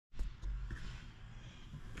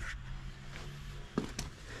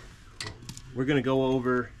we're going to go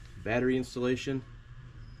over battery installation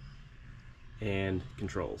and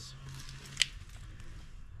controls.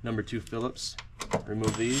 Number 2 Phillips,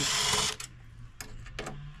 remove these.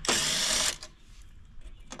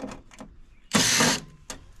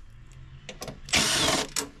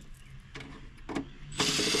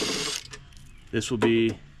 This will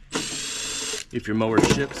be if your mower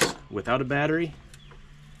ships without a battery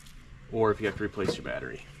or if you have to replace your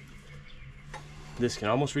battery. This can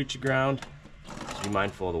almost reach the ground, so be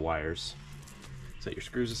mindful of the wires. Set your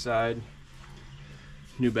screws aside.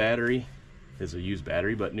 New battery is a used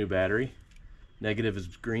battery, but new battery. Negative is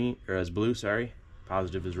green, or is blue, sorry.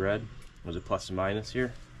 Positive is red. There's a plus and minus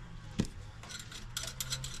here.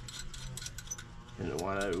 And I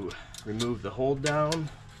want to remove the hold down.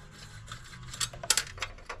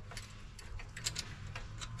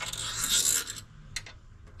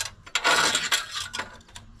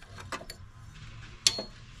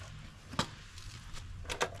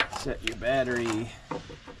 Set your battery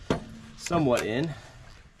somewhat in.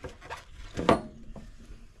 You're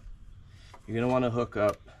going to want to hook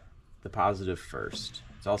up the positive first.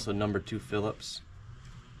 It's also number 2 Phillips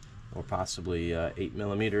or possibly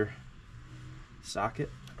 8mm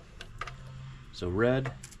socket. So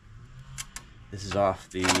red, this is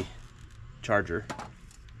off the charger.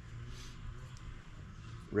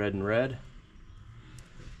 Red and red.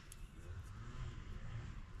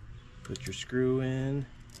 Put your screw in.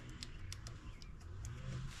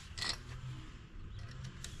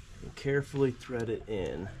 Carefully thread it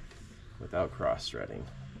in without cross threading.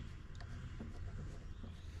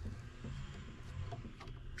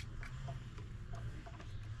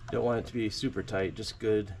 Don't want it to be super tight, just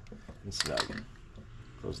good and snug.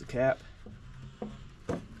 Close the cap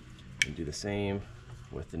and do the same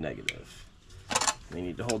with the negative. We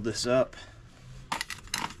need to hold this up.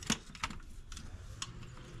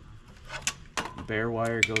 The bare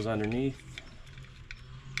wire goes underneath.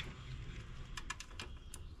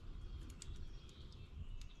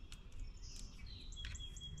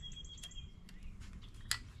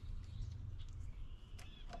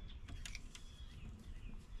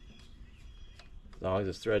 As long as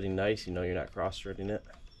it's threading nice, you know you're not cross-threading it.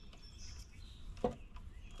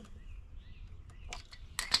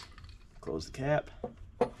 Close the cap.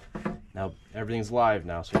 Now everything's live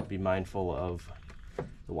now, so you have to be mindful of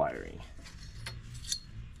the wiring.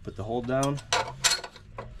 Put the hold down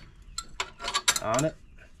on it.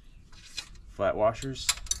 Flat washers.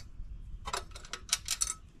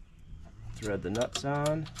 Thread the nuts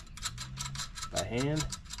on by hand.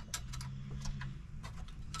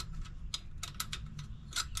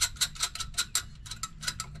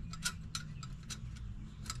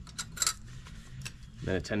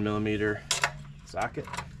 Then a 10mm socket.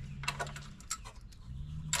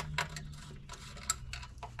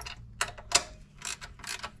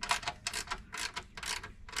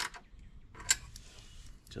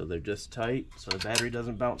 So they're just tight so the battery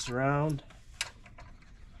doesn't bounce around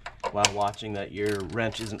while watching that your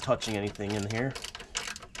wrench isn't touching anything in here.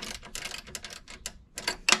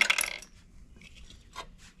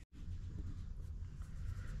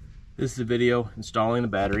 This is the video installing the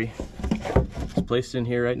battery. It's placed in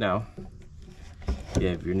here right now. You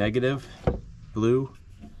have your negative, blue,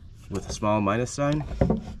 with a small minus sign.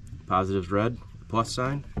 Positive's red, plus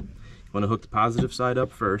sign. You want to hook the positive side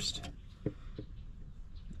up first.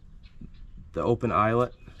 The open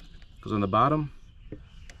eyelet goes on the bottom.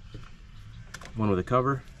 One with a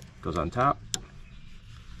cover goes on top.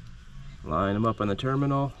 Line them up on the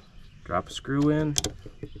terminal. Drop a screw in.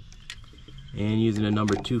 And using a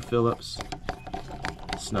number 2 Phillips,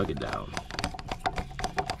 snug it down.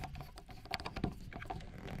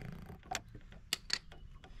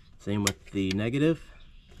 Same with the negative.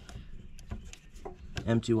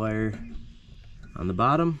 Empty wire on the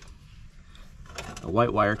bottom. A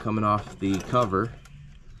white wire coming off the cover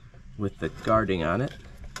with the guarding on it.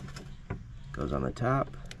 Goes on the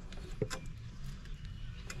top.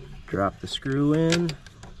 Drop the screw in.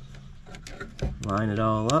 Line it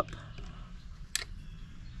all up.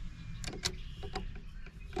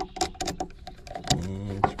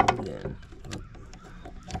 And screw it in.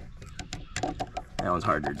 That one's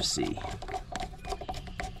harder to see.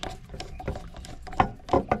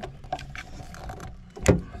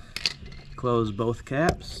 Close both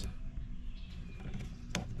caps.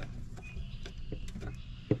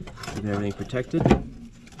 Keep everything protected.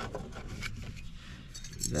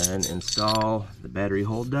 Then install the battery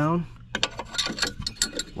hold down,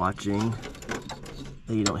 watching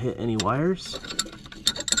that you don't hit any wires.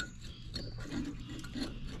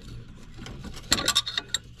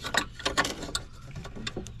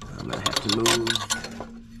 I'm gonna have to move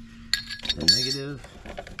the negative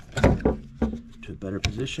to a better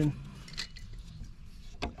position.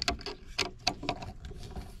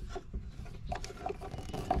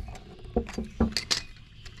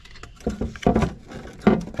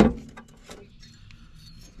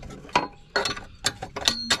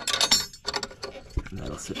 And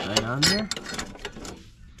that'll sit right on there.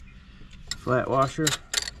 Flat washer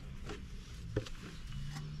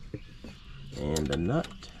and a nut.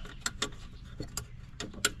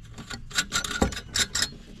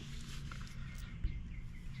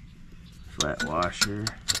 Flat washer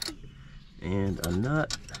and a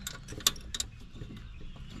nut.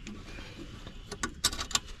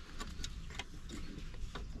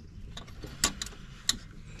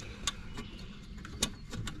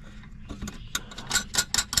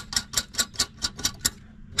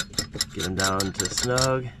 Get them down to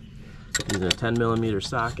snug using a 10mm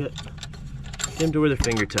socket. Get them to where they're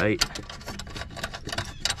finger tight.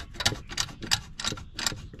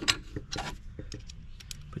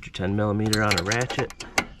 Put your 10mm on a ratchet,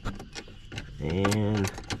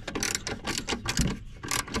 and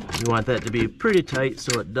you want that to be pretty tight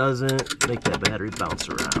so it doesn't make that battery bounce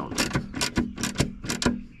around.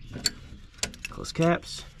 Close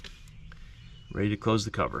caps, ready to close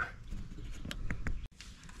the cover.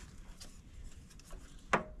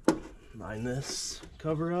 Line this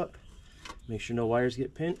cover up, make sure no wires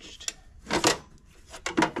get pinched,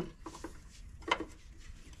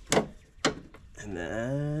 and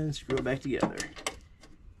then screw it back together.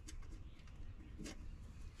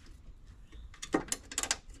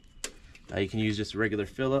 Now you can use just regular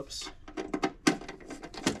Phillips.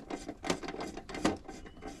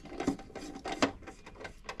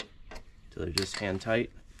 Till they're just hand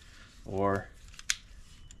tight, or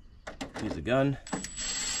use a gun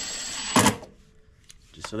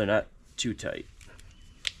just so they're not too tight.